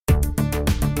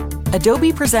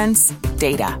Adobe presents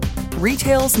Data,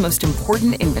 retail's most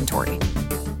important inventory.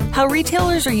 How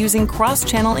retailers are using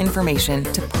cross-channel information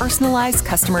to personalize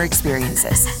customer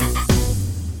experiences.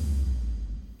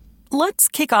 Let's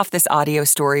kick off this audio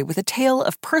story with a tale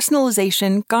of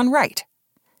personalization gone right.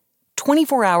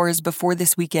 24 hours before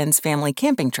this weekend's family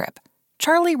camping trip,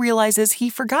 Charlie realizes he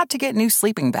forgot to get new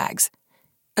sleeping bags.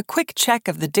 A quick check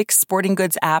of the Dick's Sporting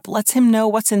Goods app lets him know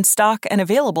what's in stock and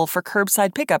available for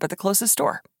curbside pickup at the closest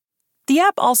store. The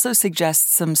app also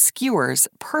suggests some skewers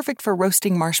perfect for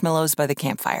roasting marshmallows by the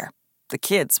campfire. The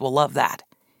kids will love that.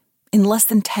 In less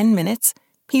than 10 minutes,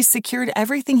 he's secured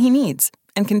everything he needs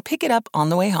and can pick it up on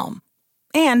the way home.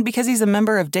 And because he's a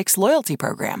member of Dick's loyalty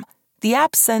program, the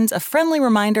app sends a friendly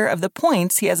reminder of the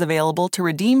points he has available to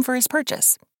redeem for his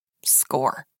purchase.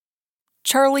 Score.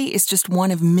 Charlie is just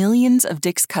one of millions of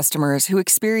Dick's customers who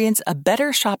experience a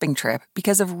better shopping trip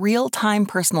because of real-time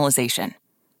personalization.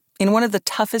 In one of the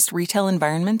toughest retail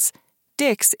environments,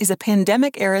 Dick's is a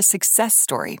pandemic-era success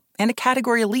story and a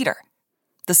category leader.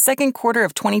 The second quarter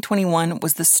of 2021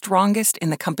 was the strongest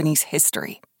in the company's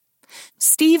history.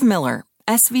 Steve Miller,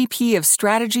 SVP of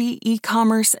Strategy,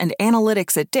 E-commerce, and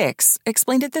Analytics at Dick's,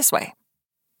 explained it this way.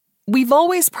 We've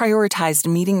always prioritized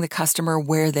meeting the customer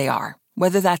where they are,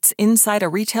 whether that's inside a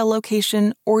retail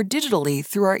location or digitally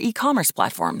through our e-commerce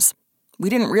platforms. We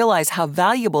didn't realize how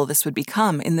valuable this would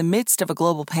become in the midst of a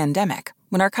global pandemic,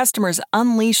 when our customers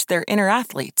unleashed their inner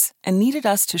athletes and needed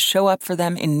us to show up for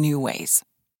them in new ways.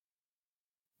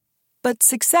 But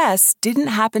success didn't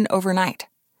happen overnight.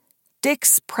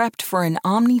 Dick's prepped for an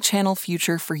omni-channel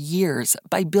future for years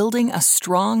by building a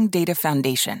strong data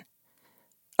foundation.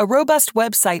 A robust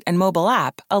website and mobile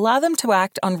app allow them to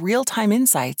act on real-time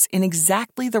insights in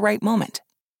exactly the right moment.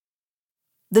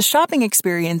 The shopping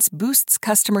experience boosts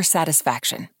customer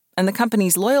satisfaction, and the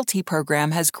company's loyalty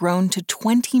program has grown to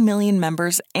 20 million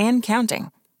members and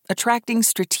counting, attracting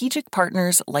strategic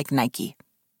partners like Nike.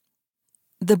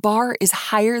 The bar is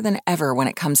higher than ever when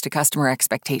it comes to customer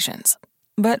expectations.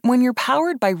 But when you're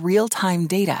powered by real-time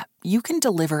data, you can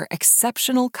deliver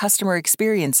exceptional customer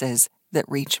experiences that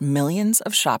reach millions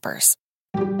of shoppers.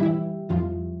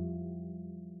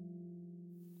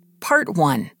 Part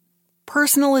 1.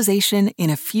 Personalization in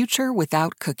a future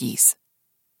without cookies.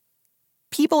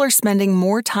 People are spending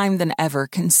more time than ever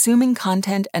consuming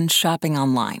content and shopping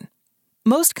online.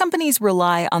 Most companies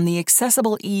rely on the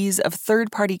accessible ease of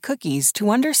third-party cookies to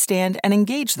understand and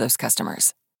engage those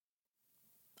customers.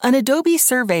 An Adobe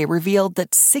survey revealed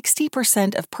that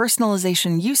 60% of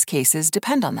personalization use cases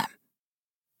depend on them.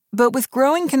 But with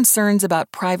growing concerns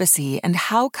about privacy and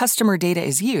how customer data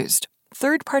is used,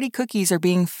 third-party cookies are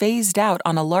being phased out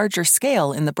on a larger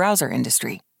scale in the browser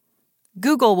industry.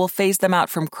 Google will phase them out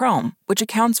from Chrome, which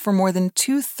accounts for more than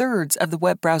 2/3 of the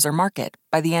web browser market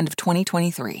by the end of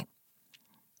 2023.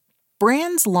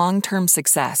 Brands' long-term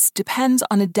success depends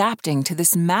on adapting to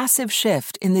this massive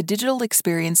shift in the digital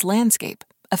experience landscape,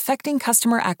 affecting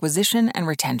customer acquisition and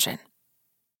retention.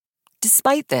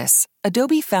 Despite this,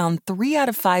 Adobe found 3 out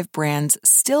of 5 brands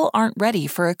still aren't ready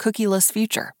for a cookieless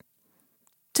future.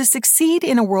 To succeed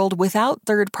in a world without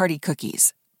third-party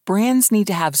cookies, brands need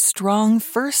to have strong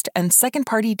first- and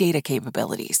second-party data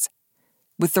capabilities.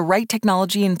 With the right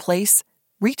technology in place,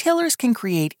 retailers can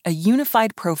create a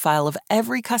unified profile of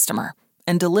every customer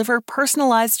and deliver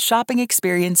personalized shopping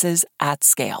experiences at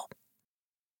scale.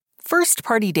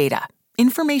 First-party data,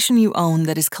 information you own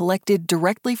that is collected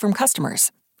directly from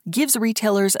customers, gives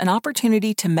retailers an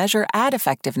opportunity to measure ad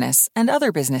effectiveness and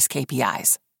other business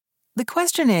KPIs. The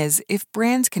question is if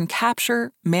brands can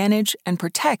capture, manage, and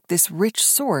protect this rich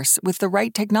source with the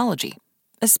right technology,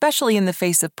 especially in the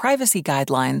face of privacy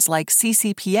guidelines like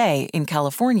CCPA in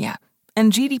California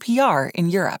and GDPR in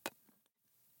Europe.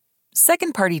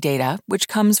 Second-party data, which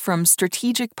comes from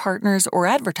strategic partners or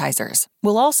advertisers,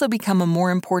 will also become a more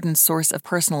important source of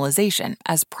personalization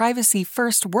as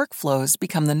privacy-first workflows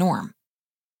become the norm.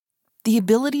 The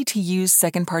ability to use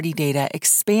second-party data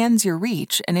expands your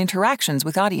reach and interactions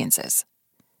with audiences.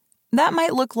 That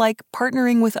might look like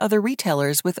partnering with other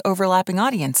retailers with overlapping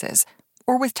audiences,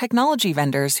 or with technology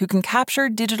vendors who can capture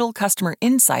digital customer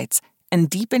insights and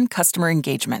deepen customer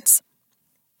engagements.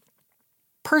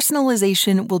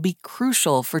 Personalization will be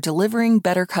crucial for delivering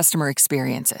better customer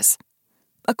experiences.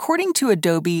 According to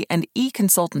Adobe and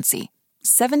eConsultancy,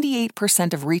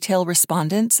 78% of retail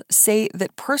respondents say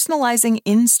that personalizing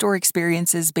in-store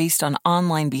experiences based on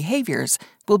online behaviors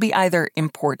will be either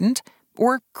important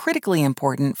or critically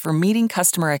important for meeting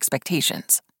customer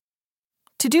expectations.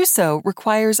 To do so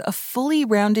requires a fully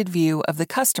rounded view of the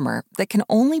customer that can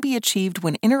only be achieved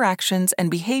when interactions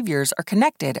and behaviors are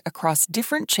connected across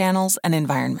different channels and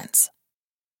environments.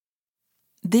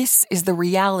 This is the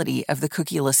reality of the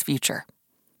cookieless future.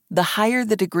 The higher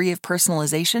the degree of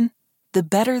personalization, the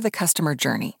better the customer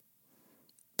journey.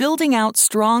 Building out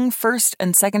strong first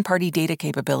and second-party data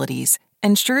capabilities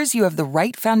ensures you have the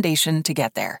right foundation to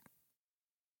get there.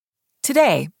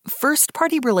 Today,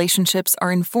 first-party relationships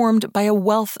are informed by a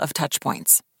wealth of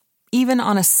touchpoints. Even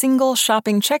on a single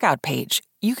shopping checkout page,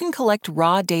 you can collect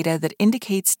raw data that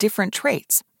indicates different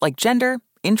traits, like gender,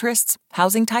 interests,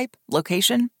 housing type,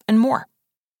 location, and more.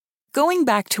 Going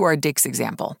back to our Dick's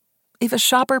example, if a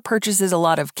shopper purchases a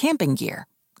lot of camping gear,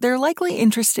 they're likely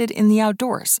interested in the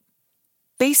outdoors.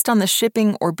 Based on the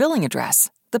shipping or billing address,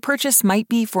 the purchase might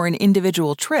be for an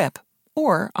individual trip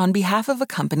or on behalf of a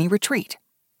company retreat.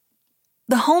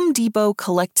 The Home Depot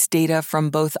collects data from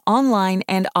both online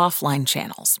and offline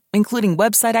channels, including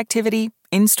website activity,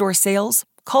 in-store sales,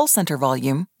 call center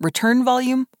volume, return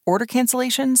volume, order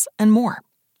cancellations, and more.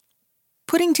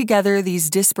 Putting together these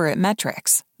disparate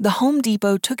metrics, the Home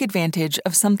Depot took advantage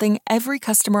of something every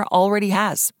customer already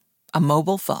has: a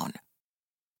mobile phone.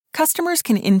 Customers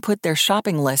can input their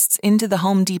shopping lists into the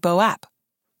Home Depot app.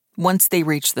 Once they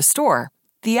reach the store,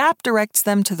 the app directs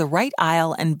them to the right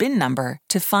aisle and bin number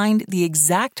to find the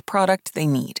exact product they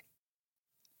need.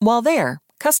 While there,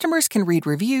 customers can read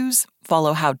reviews,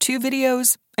 follow how-to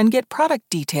videos, and get product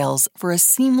details for a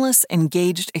seamless,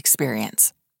 engaged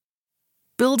experience.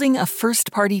 Building a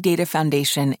first-party data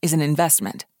foundation is an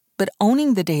investment, but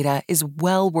owning the data is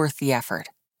well worth the effort.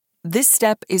 This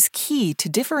step is key to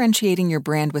differentiating your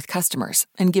brand with customers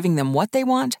and giving them what they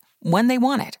want, when they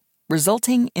want it,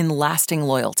 resulting in lasting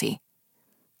loyalty.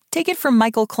 Take it from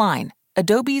Michael Klein,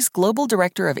 Adobe's Global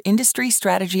Director of Industry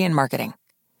Strategy and Marketing.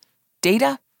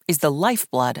 Data is the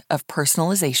lifeblood of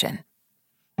personalization.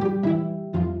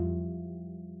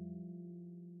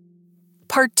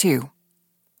 Part 2.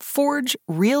 Forge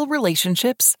real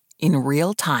relationships in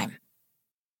real time.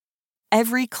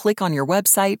 Every click on your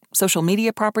website, social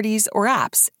media properties, or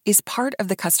apps is part of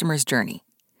the customer's journey.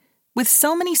 With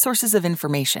so many sources of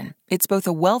information, it's both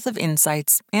a wealth of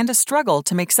insights and a struggle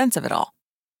to make sense of it all.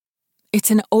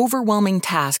 It's an overwhelming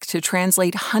task to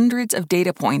translate hundreds of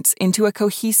data points into a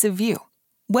cohesive view,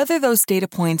 whether those data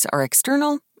points are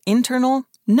external, internal,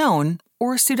 known,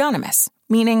 or pseudonymous,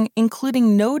 meaning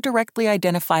including no directly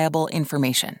identifiable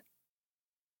information.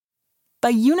 By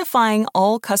unifying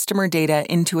all customer data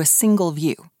into a single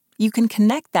view, you can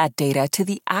connect that data to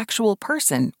the actual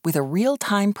person with a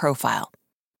real-time profile.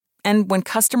 And when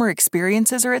customer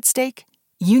experiences are at stake,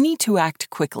 you need to act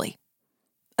quickly.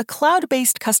 A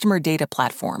cloud-based customer data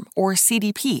platform, or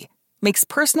CDP, makes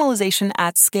personalization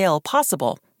at scale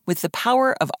possible with the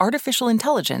power of artificial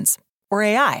intelligence, or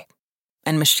AI,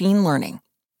 and machine learning.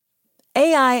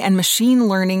 AI and machine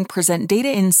learning present data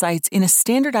insights in a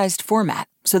standardized format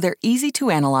so they're easy to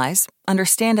analyze,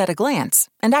 understand at a glance,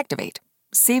 and activate,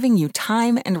 saving you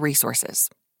time and resources.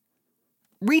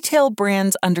 Retail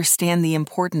brands understand the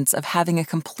importance of having a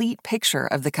complete picture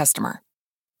of the customer.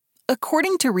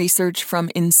 According to research from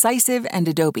Incisive and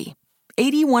Adobe,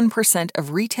 81%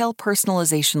 of retail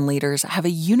personalization leaders have a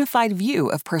unified view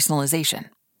of personalization.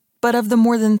 But of the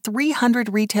more than 300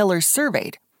 retailers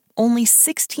surveyed, only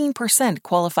 16%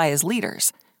 qualify as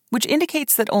leaders, which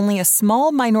indicates that only a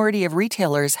small minority of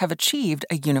retailers have achieved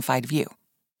a unified view.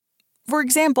 For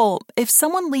example, if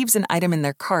someone leaves an item in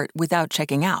their cart without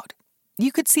checking out,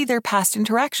 you could see their past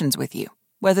interactions with you,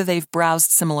 whether they've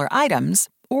browsed similar items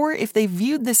or if they've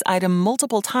viewed this item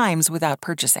multiple times without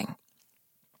purchasing.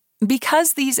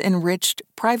 Because these enriched,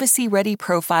 privacy-ready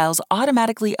profiles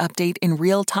automatically update in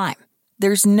real time,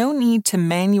 there's no need to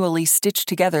manually stitch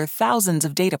together thousands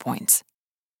of data points.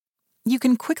 You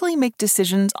can quickly make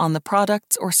decisions on the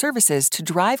products or services to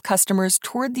drive customers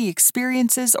toward the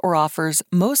experiences or offers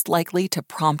most likely to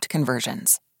prompt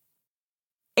conversions.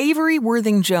 Avery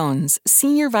Worthing-Jones,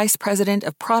 Senior Vice President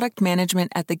of Product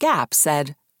Management at The Gap,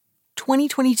 said,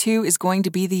 "2022 is going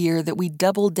to be the year that we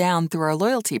double down through our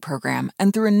loyalty program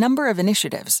and through a number of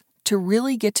initiatives to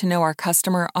really get to know our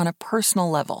customer on a personal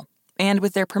level, and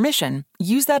with their permission,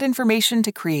 use that information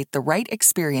to create the right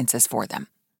experiences for them."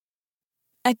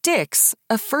 At Dick's,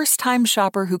 a first-time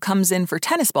shopper who comes in for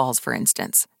tennis balls, for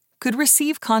instance, could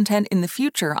receive content in the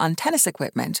future on tennis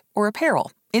equipment or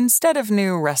apparel instead of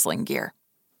new wrestling gear.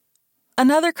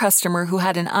 Another customer who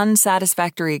had an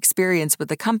unsatisfactory experience with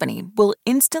the company will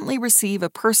instantly receive a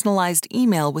personalized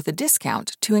email with a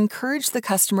discount to encourage the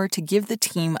customer to give the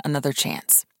team another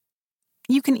chance.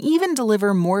 You can even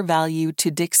deliver more value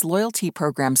to Dick's loyalty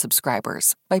program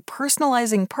subscribers by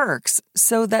personalizing perks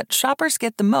so that shoppers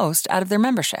get the most out of their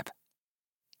membership.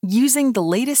 Using the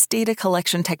latest data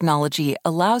collection technology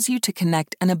allows you to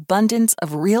connect an abundance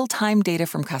of real-time data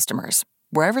from customers,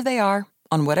 wherever they are,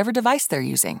 on whatever device they're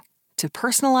using, to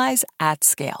personalize at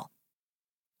scale.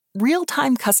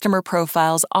 Real-time customer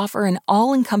profiles offer an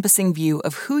all-encompassing view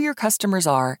of who your customers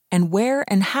are and where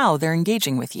and how they're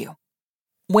engaging with you.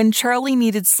 When Charlie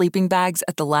needed sleeping bags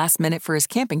at the last minute for his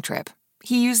camping trip,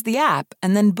 he used the app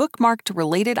and then bookmarked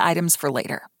related items for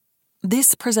later.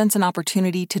 This presents an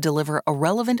opportunity to deliver a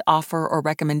relevant offer or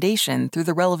recommendation through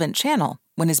the relevant channel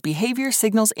when his behavior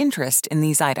signals interest in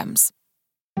these items.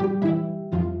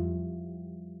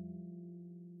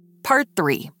 Part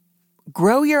 3.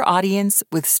 Grow your audience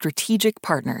with strategic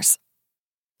partners.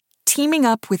 Teaming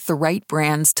up with the right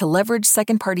brands to leverage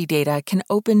second-party data can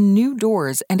open new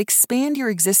doors and expand your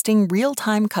existing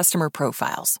real-time customer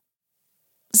profiles.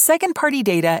 Second-party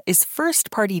data is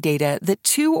first-party data that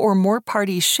two or more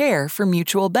parties share for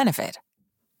mutual benefit.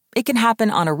 It can happen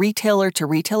on a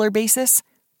retailer-to-retailer basis,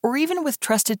 or even with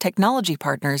trusted technology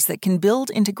partners that can build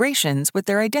integrations with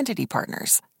their identity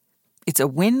partners. It's a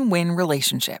win-win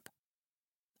relationship.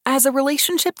 As a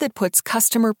relationship that puts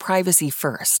customer privacy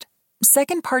first,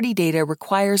 second-party data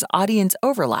requires audience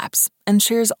overlaps and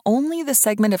shares only the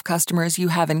segment of customers you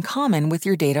have in common with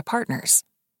your data partners.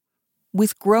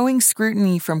 With growing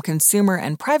scrutiny from consumer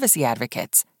and privacy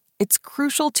advocates, it's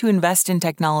crucial to invest in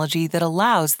technology that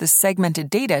allows this segmented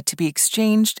data to be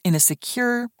exchanged in a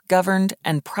secure, governed,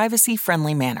 and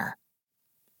privacy-friendly manner.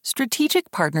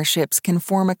 Strategic partnerships can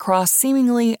form across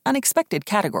seemingly unexpected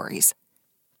categories.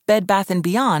 Bed Bath &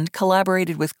 Beyond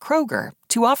collaborated with Kroger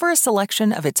to offer a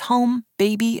selection of its home,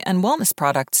 baby, and wellness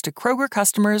products to Kroger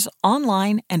customers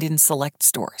online and in select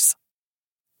stores.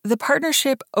 The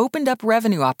partnership opened up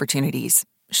revenue opportunities,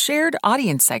 shared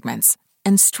audience segments,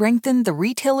 and strengthened the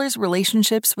retailer's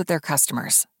relationships with their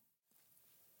customers.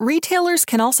 Retailers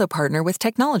can also partner with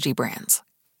technology brands.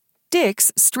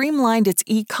 Dick's streamlined its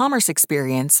e-commerce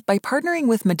experience by partnering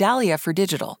with Medallia for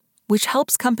Digital, which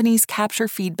helps companies capture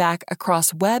feedback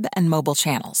across web and mobile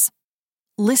channels.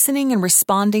 Listening and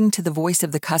responding to the voice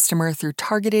of the customer through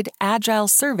targeted, agile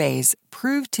surveys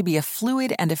proved to be a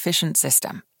fluid and efficient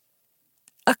system.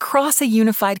 Across a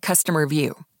unified customer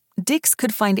view, Dick's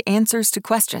could find answers to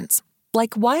questions,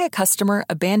 like why a customer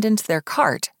abandoned their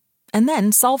cart, and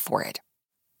then solve for it.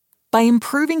 By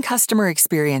improving customer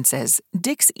experiences,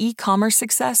 Dick's e-commerce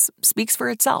success speaks for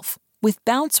itself, with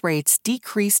bounce rates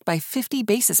decreased by 50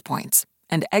 basis points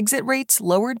and exit rates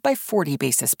lowered by 40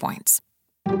 basis points.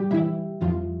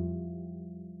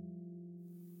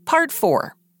 Part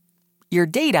 4. Your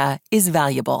data is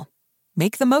valuable.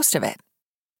 Make the most of it.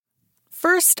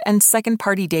 First and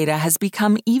second-party data has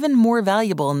become even more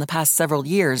valuable in the past several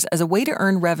years as a way to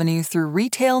earn revenue through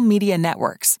retail media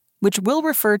networks, which we'll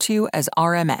refer to as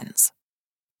RMNs.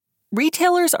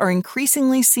 Retailers are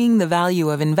increasingly seeing the value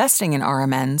of investing in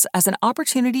RMNs as an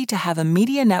opportunity to have a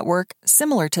media network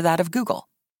similar to that of Google.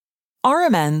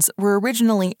 RMNs were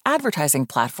originally advertising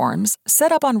platforms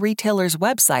set up on retailers'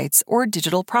 websites or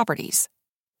digital properties.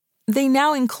 They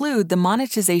now include the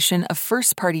monetization of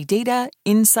first-party data,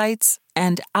 insights,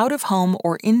 and out-of-home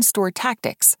or in-store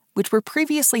tactics, which were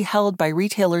previously held by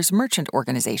retailers' merchant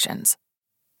organizations.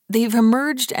 They've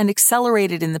emerged and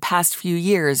accelerated in the past few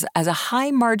years as a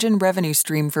high-margin revenue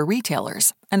stream for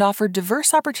retailers and offer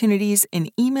diverse opportunities in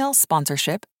email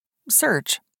sponsorship,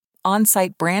 search,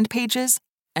 on-site brand pages,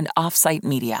 and off-site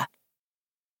media.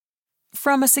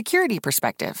 From a security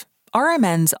perspective,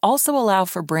 RMNs also allow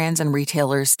for brands and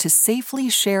retailers to safely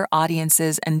share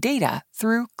audiences and data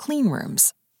through clean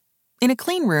rooms. In a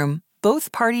clean room,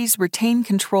 both parties retain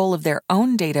control of their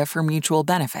own data for mutual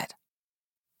benefit.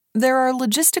 There are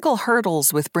logistical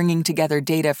hurdles with bringing together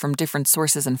data from different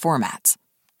sources and formats,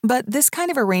 but this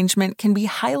kind of arrangement can be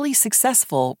highly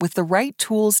successful with the right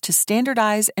tools to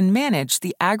standardize and manage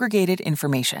the aggregated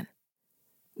information.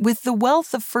 With the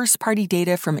wealth of first-party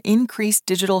data from increased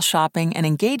digital shopping and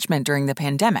engagement during the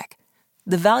pandemic,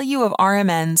 the value of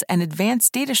RMNs and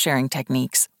advanced data sharing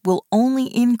techniques will only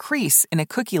increase in a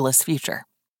cookieless future.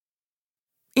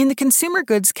 In the consumer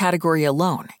goods category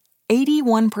alone,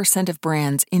 81% of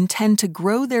brands intend to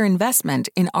grow their investment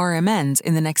in RMNs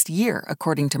in the next year,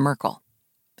 according to Merkle.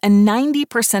 And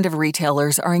 90% of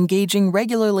retailers are engaging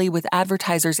regularly with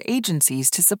advertisers' agencies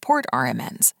to support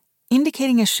RMNs,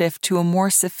 indicating a shift to a more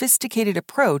sophisticated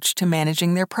approach to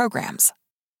managing their programs.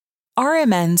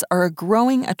 RMNs are a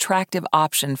growing attractive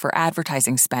option for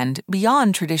advertising spend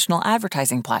beyond traditional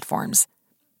advertising platforms.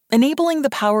 Enabling the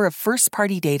power of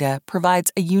first-party data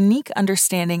provides a unique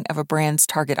understanding of a brand's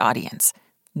target audience,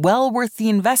 well worth the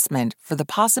investment for the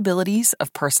possibilities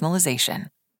of personalization.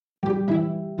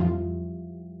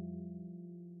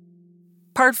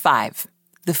 Part 5.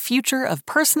 The future of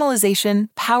personalization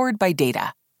powered by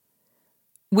data.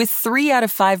 With 3 out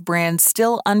of 5 brands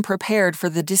still unprepared for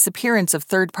the disappearance of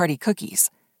third-party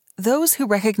cookies, those who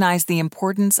recognize the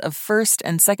importance of first-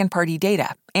 and second-party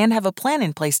data and have a plan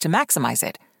in place to maximize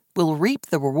it will reap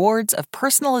the rewards of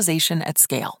personalization at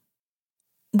scale.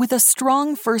 With a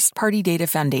strong first-party data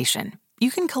foundation, you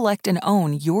can collect and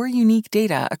own your unique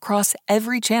data across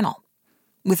every channel.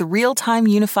 With real-time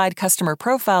unified customer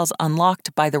profiles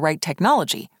unlocked by the right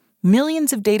technology,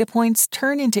 millions of data points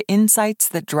turn into insights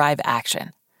that drive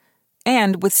action.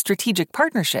 And with strategic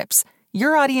partnerships,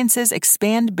 your audiences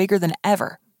expand bigger than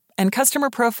ever, and customer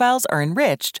profiles are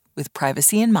enriched with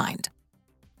privacy in mind.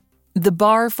 The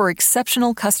bar for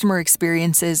exceptional customer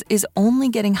experiences is only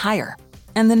getting higher,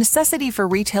 and the necessity for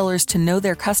retailers to know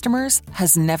their customers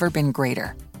has never been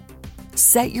greater.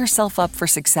 Set yourself up for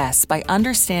success by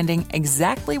understanding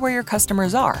exactly where your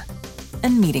customers are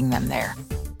and meeting them there.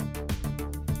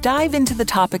 Dive into the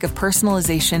topic of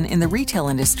personalization in the retail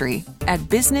industry at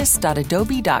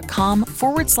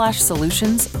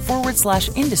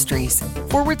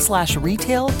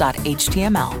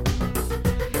business.adobe.com/solutions/industries/retail.html.